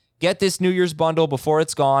free. Get this New Year's bundle before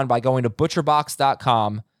it's gone by going to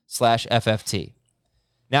butcherbox.com/FFT.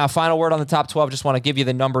 Now, final word on the top 12. Just want to give you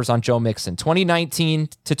the numbers on Joe Mixon. 2019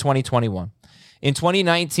 to 2021. In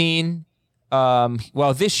 2019,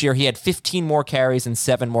 this year, he had 15 more carries and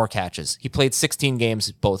 7 more catches. He played 16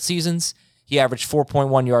 games both seasons. He averaged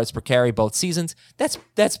 4.1 yards per carry both seasons. That's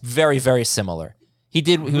very, very similar. He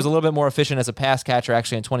was a little bit more efficient as a pass catcher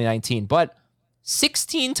actually in 2019, but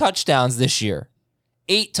 16 touchdowns this year.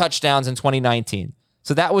 8 touchdowns in 2019.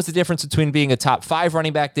 So that was the difference between being a top 5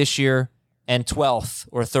 running back this year and 12th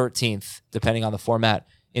or 13th, depending on the format,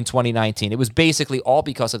 in 2019. It was basically all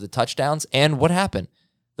because of the touchdowns. And what happened?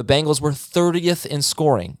 The Bengals were 30th in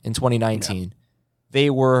scoring in 2019. Yeah. They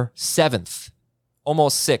were 7th,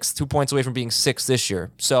 almost 6th, 2 points away from being 6th this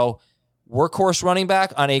year. So workhorse running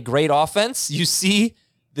back on a great offense, you see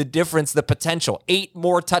the difference, the potential. 8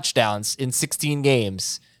 more touchdowns in 16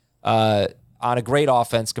 games on a great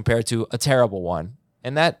offense compared to a terrible one.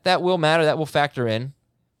 And that will matter. That will factor in.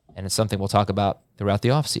 And it's something we'll talk about throughout the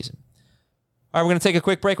offseason. All right, we're going to take a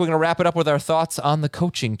quick break. We're going to wrap it up with our thoughts on the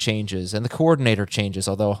coaching changes and the coordinator changes,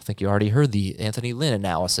 although I think you already heard the Anthony Lynn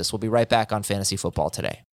analysis. We'll be right back on Fantasy Football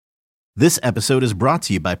Today. This episode is brought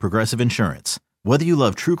to you by Progressive Insurance. Whether you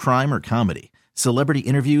love true crime or comedy, celebrity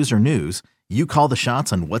interviews or news, you call the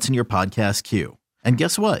shots on what's in your podcast queue. And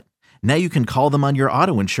guess what? Now you can call them on your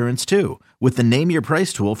auto insurance too with the Name Your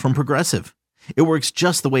Price tool from Progressive. It works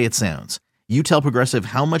just the way it sounds. You tell Progressive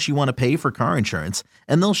how much you want to pay for car insurance,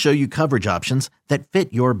 and they'll show you coverage options that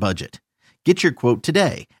fit your budget. Get your quote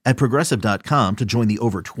today at Progressive.com to join the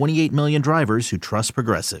over 28 million drivers who trust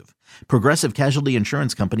Progressive. Progressive Casualty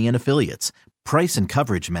Insurance Company and Affiliates. Price and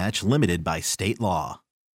coverage match limited by state law.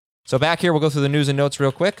 So back here, we'll go through the news and notes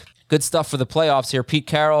real quick. Good stuff for the playoffs here. Pete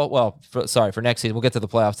Carroll, for next season. We'll get to the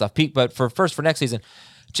playoff stuff. But for next season,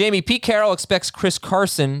 Jamie, Pete Carroll expects Chris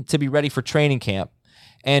Carson to be ready for training camp.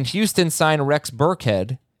 And Houston signed Rex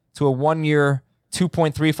Burkhead to a 1-year,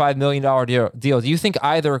 $2.35 million deal. Do you think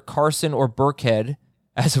either Carson or Burkhead,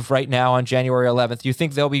 as of right now on January 11th, do you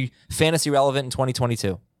think they'll be fantasy relevant in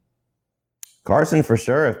 2022? Carson for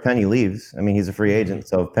sure if Penny leaves. I mean, he's a free agent,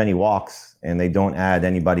 so if Penny walks and they don't add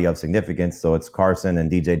anybody of significance, so it's Carson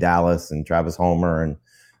and DJ Dallas and Travis Homer, and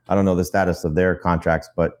I don't know the status of their contracts,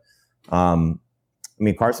 but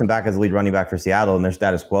mean, Carson back as the lead running back for Seattle, and their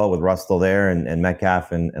status quo with Russ still there and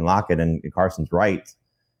Metcalf and Lockett, and Carson's right.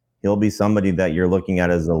 He'll be somebody that you're looking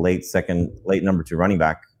at as a late number 2 running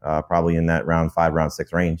back, probably in that round 5, round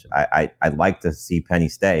 6 range. I'd like to see Penny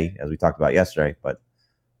stay, as we talked about yesterday, but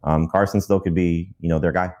Carson still could be,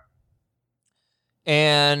 their guy.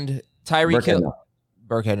 And Tyreek Hill.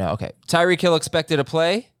 Burkhead, no. Okay. Tyreek Hill expected to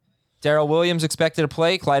play. Darrell Williams expected to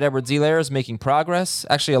play. Clyde Edwards-Helaire is making progress.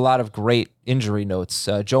 Actually, a lot of great injury notes.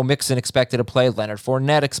 Joe Mixon expected to play. Leonard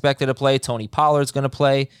Fournette expected to play. Tony Pollard's going to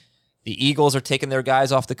play. The Eagles are taking their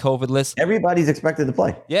guys off the COVID list. Everybody's expected to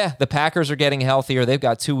play. Yeah, the Packers are getting healthier. They've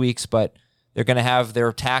got 2 weeks, but they're going to have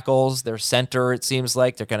their tackles, their center, it seems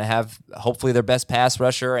like. They're going to have, hopefully, their best pass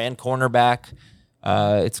rusher and cornerback.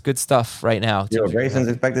 It's good stuff right now. Grayson's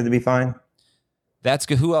expected to be fine. That's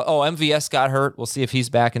good. MVS got hurt. We'll see if he's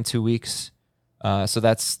back in 2 weeks. So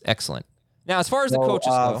that's excellent. Now, as far as the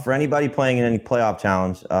coaches go. For anybody playing in any playoff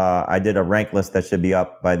challenge, I did a rank list that should be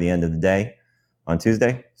up by the end of the day on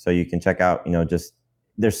Tuesday. So you can check out,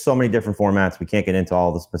 there's so many different formats. We can't get into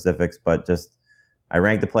all the specifics, but just I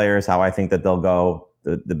rank the players, how I think that they'll go.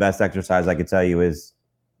 The best exercise I could tell you is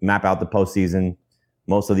map out the postseason.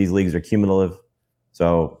 Most of these leagues are cumulative.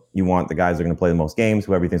 So you want the guys that are going to play the most games,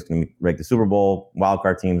 who everything's going to make the Super Bowl.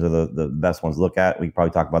 Wildcard teams are the best ones to look at. We can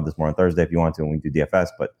probably talk about this more on Thursday if you want to when we do DFS.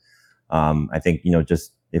 But I think,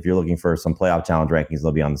 just if you're looking for some playoff challenge rankings,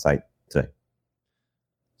 they'll be on the site today.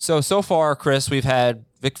 So far, Chris, we've had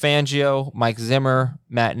Vic Fangio, Mike Zimmer,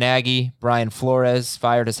 Matt Nagy, Brian Flores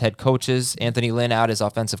fired as head coaches, Anthony Lynn out as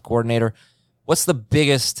offensive coordinator. What's the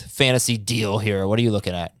biggest fantasy deal here? What are you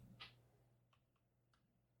looking at?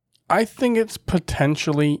 I think it's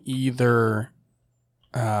potentially either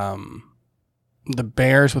the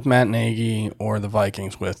Bears with Matt Nagy or the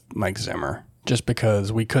Vikings with Mike Zimmer, just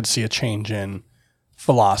because we could see a change in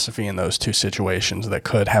philosophy in those two situations that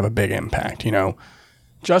could have a big impact.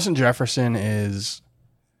 Justin Jefferson is,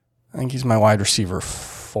 I think he's my wide receiver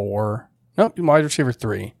 4. Nope, wide receiver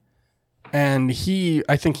 3. And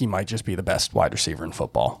I think he might just be the best wide receiver in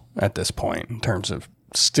football at this point in terms of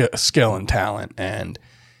skill and talent. And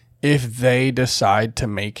if they decide to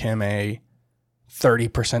make him a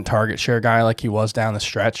 30% target share guy like he was down the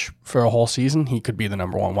stretch for a whole season, he could be the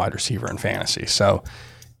number 1 wide receiver in fantasy. So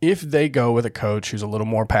if they go with a coach who's a little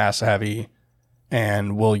more pass heavy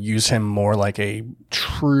and will use him more like a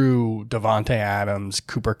true Devontae Adams,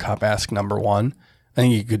 Cooper Kupp-esque number 1, I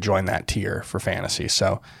think he could join that tier for fantasy.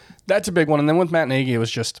 So that's a big one. And then with Matt Nagy, it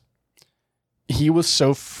was just, he was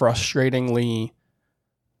so frustratingly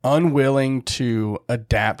unwilling to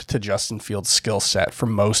adapt to Justin Fields' skill set for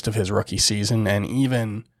most of his rookie season. And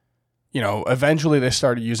even, eventually they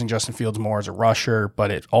started using Justin Fields more as a rusher,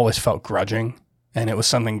 but it always felt grudging. And it was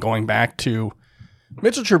something going back to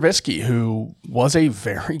Mitchell Trubisky, who was a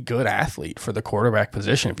very good athlete for the quarterback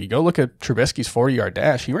position. If you go look at Trubisky's 40-yard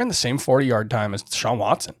dash, he ran the same 40-yard time as Deshaun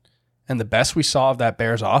Watson. And the best we saw of that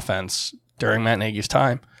Bears offense during Matt Nagy's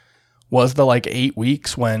time was the 8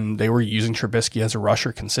 weeks when they were using Trubisky as a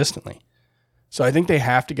rusher consistently. So I think they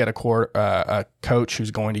have to get a coach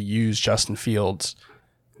who's going to use Justin Fields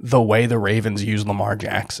the way the Ravens use Lamar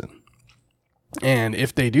Jackson. And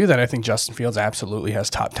if they do that, I think Justin Fields absolutely has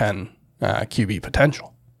top 10 QB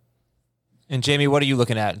potential. And Jamie, what are you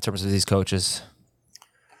looking at in terms of these coaches?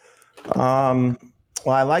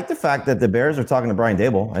 Well, I like the fact that the Bears are talking to Brian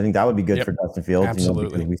Daboll. I think that would be good for Justin Fields.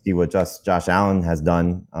 Absolutely. Because we see what Josh Allen has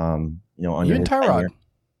done. Under even Tyrod.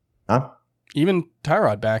 Huh? Even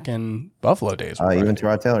Tyrod back in Buffalo days. Even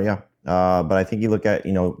Tyrod Taylor, yeah. But I think you look at,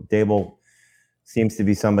 Daboll seems to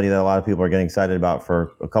be somebody that a lot of people are getting excited about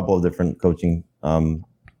for a couple of different coaching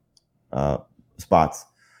spots.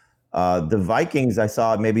 The Vikings, I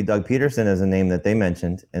saw maybe Doug Peterson as a name that they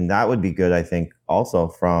mentioned, and that would be good, I think, also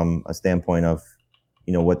from a standpoint of,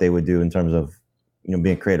 what they would do in terms of, being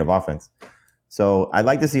a creative offense. So I'd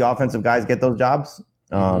like to see offensive guys get those jobs.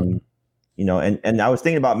 And I was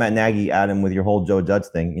thinking about Matt Nagy, Adam, with your whole Joe Judge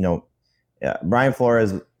thing. Brian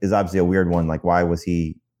Flores is obviously a weird one. Like, why was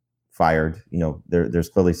he fired? There's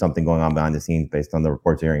clearly something going on behind the scenes based on the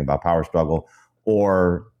reports you're hearing about power struggle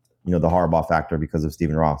or, the Harbaugh factor because of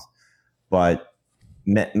Stephen Ross. But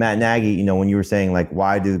Matt Nagy, when you were saying,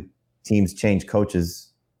 why do teams change coaches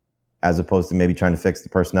as opposed to maybe trying to fix the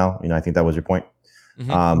personnel? I think that was your point.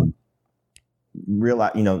 Mm-hmm.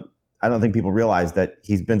 I don't think people realize that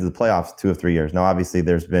he's been to the playoffs 2 of 3 years. Now, obviously,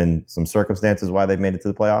 there's been some circumstances why they've made it to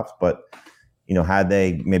the playoffs, but had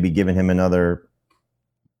they maybe given him another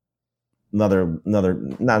not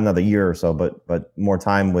another year or so, but more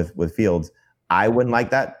time with Fields, I wouldn't like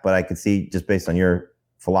that. But I could see, just based on your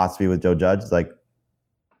philosophy with Joe Judge,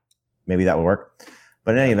 maybe that would work.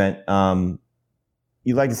 But in any event,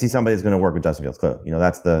 you'd like to see somebody that's going to work with Justin Fields. Clearly,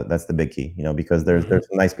 that's the big key. Because there's some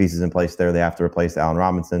nice pieces in place there. They have to replace Allen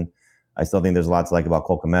Robinson. I still think there's a lot to like about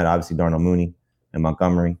Cole Kmet, obviously Darnell Mooney and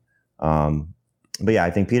Montgomery. But yeah,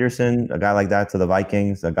 I think Peterson, a guy like that to the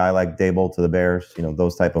Vikings, a guy like Dable to the Bears,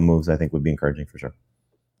 those type of moves I think would be encouraging for sure.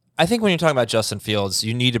 I think when you're talking about Justin Fields,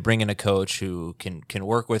 you need to bring in a coach who can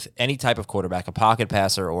work with any type of quarterback, a pocket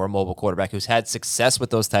passer or a mobile quarterback who's had success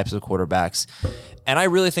with those types of quarterbacks. And I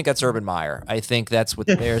really think that's Urban Meyer. I think that's what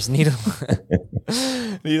the Bears need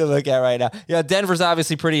to look at right now. Yeah, Denver's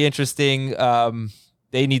obviously pretty interesting.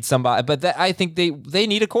 They need somebody, but I think they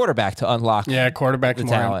need a quarterback to unlock. Yeah, quarterback's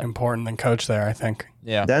more talent. important than coach there, I think.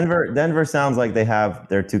 Yeah. Denver sounds like they have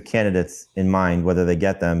their two candidates in mind. Whether they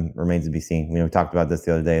get them remains to be seen. We talked about this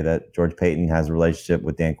the other day, that George Payton has a relationship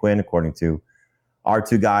with Dan Quinn, according to our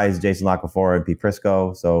two guys, Jason LaCanfora and Pete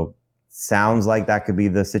Prisco. So sounds like that could be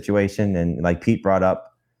the situation. And like Pete brought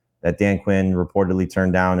up, that Dan Quinn reportedly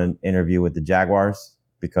turned down an interview with the Jaguars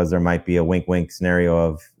because there might be a wink-wink scenario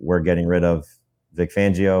of, we're getting rid of Vic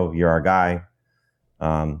Fangio, you're our guy.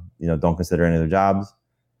 Don't consider any other jobs.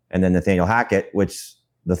 And then Nathaniel Hackett, which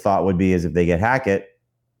the thought would be is if they get Hackett,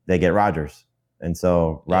 they get Rodgers. And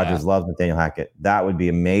so Rodgers loves Nathaniel Hackett. That would be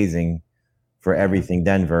amazing for everything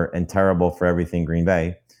Denver and terrible for everything Green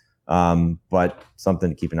Bay. But something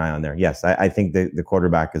to keep an eye on there. Yes, I think the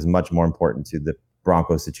quarterback is much more important to the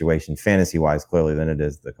Broncos situation, fantasy-wise, clearly, than it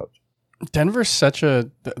is the coach. Denver's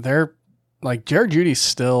they're like Jared Judy's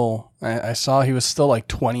still, I saw he was still like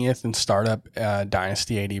 20th in startup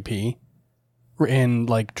dynasty ADP in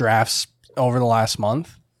like drafts over the last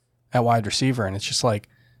month at wide receiver. And it's just like,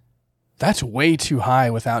 that's way too high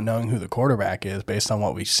without knowing who the quarterback is based on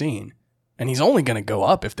what we've seen. And he's only going to go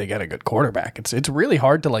up if they get a good quarterback. It's really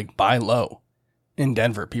hard to like buy low in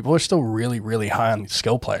Denver. People are still really, really high on the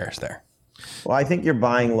skill players there. Well, I think you're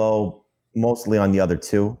buying low mostly on the other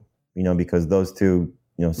two, because those two,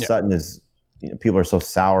 Sutton is, people are so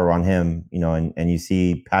sour on him, and you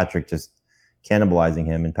see Patrick just cannibalizing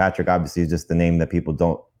him. And Patrick obviously is just the name that people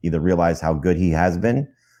don't either realize how good he has been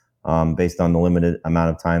based on the limited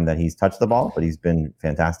amount of time that he's touched the ball, but he's been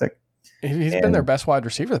fantastic. He's been their best wide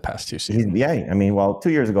receiver the past two seasons. 2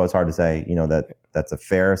 years ago, it's hard to say, that's a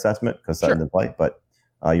fair assessment because Sutton didn't play, but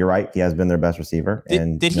you're right. He has been their best receiver.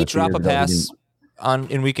 Did he drop a pass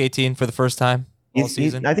in week 18 for the first time all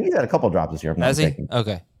season? I think he's had a couple drops this year. Has he?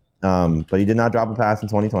 Okay. But he did not drop a pass in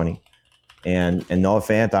 2020. And Noah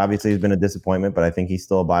Fant obviously has been a disappointment, but I think he's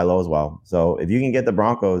still a buy low as well. So if you can get the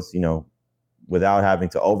Broncos, without having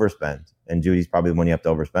to overspend, and Judy's probably the one you have to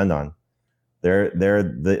overspend on, they're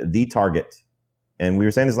the target. And we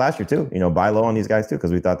were saying this last year too, buy low on these guys too,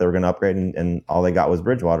 because we thought they were going to upgrade and all they got was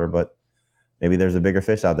Bridgewater, but maybe there's a bigger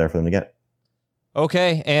fish out there for them to get.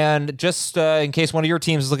 Okay, and just in case one of your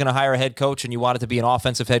teams is looking to hire a head coach and you want it to be an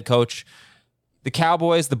offensive head coach, the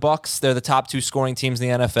Cowboys, the Bucks, they're the top two scoring teams in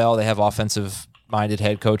the NFL. They have offensive-minded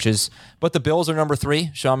head coaches. But the Bills are number 3.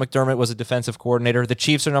 Sean McDermott was a defensive coordinator. The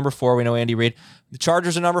Chiefs are number 4. We know Andy Reid. The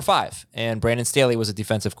Chargers are number 5. And Brandon Staley was a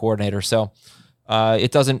defensive coordinator. So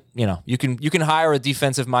it doesn't, you can hire a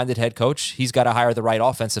defensive-minded head coach. He's got to hire the right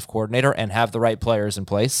offensive coordinator and have the right players in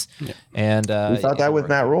place. Yeah. And we thought that with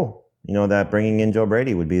Matt Rule. That bringing in Joe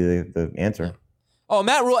Brady would be the answer. Oh,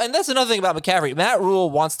 Matt Rule, and that's another thing about McCaffrey. Matt Rule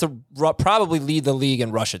wants to probably lead the league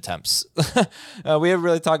in rush attempts. We haven't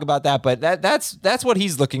really talked about that, but that's what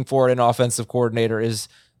he's looking for in an offensive coordinator, is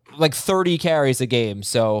like 30 carries a game.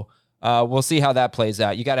 So we'll see how that plays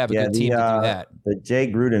out. You got to have a good team to do that. The Jay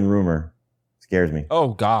Gruden rumor scares me.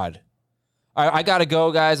 Oh, God. I got to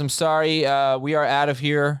go, guys. I'm sorry. We are out of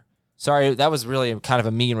here. Sorry, that was really kind of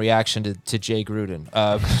a mean reaction to Jay Gruden.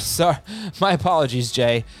 Sorry, my apologies,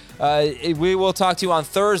 Jay. We will talk to you on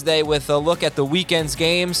Thursday with a look at the weekend's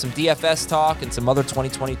games, some DFS talk, and some other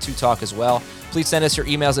 2022 talk as well. Please send us your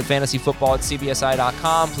emails at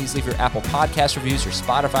fantasyfootball@cbsi.com. Please leave your Apple Podcast reviews, your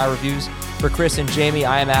Spotify reviews. For Chris and Jamie,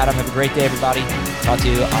 I am Adam. Have a great day, everybody. Talk to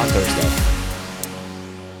you on Thursday.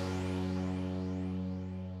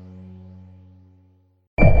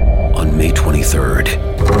 On May 23rd,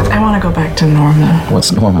 I want to go back to normal.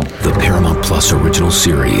 What's normal? the Paramount Plus original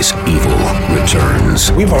series, Evil,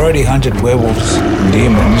 returns. We've already hunted werewolves,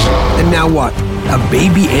 demons. And now what? A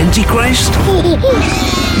baby Antichrist?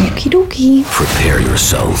 Okie dokie. Prepare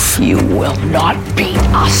yourself. You will not beat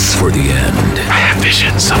us. For the end. I have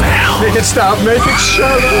visions of hell. Make it stop. Make it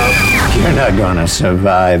shut up. You're not gonna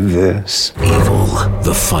survive this. Evil,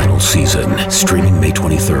 the final season. Streaming May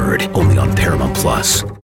 23rd, only on Paramount Plus.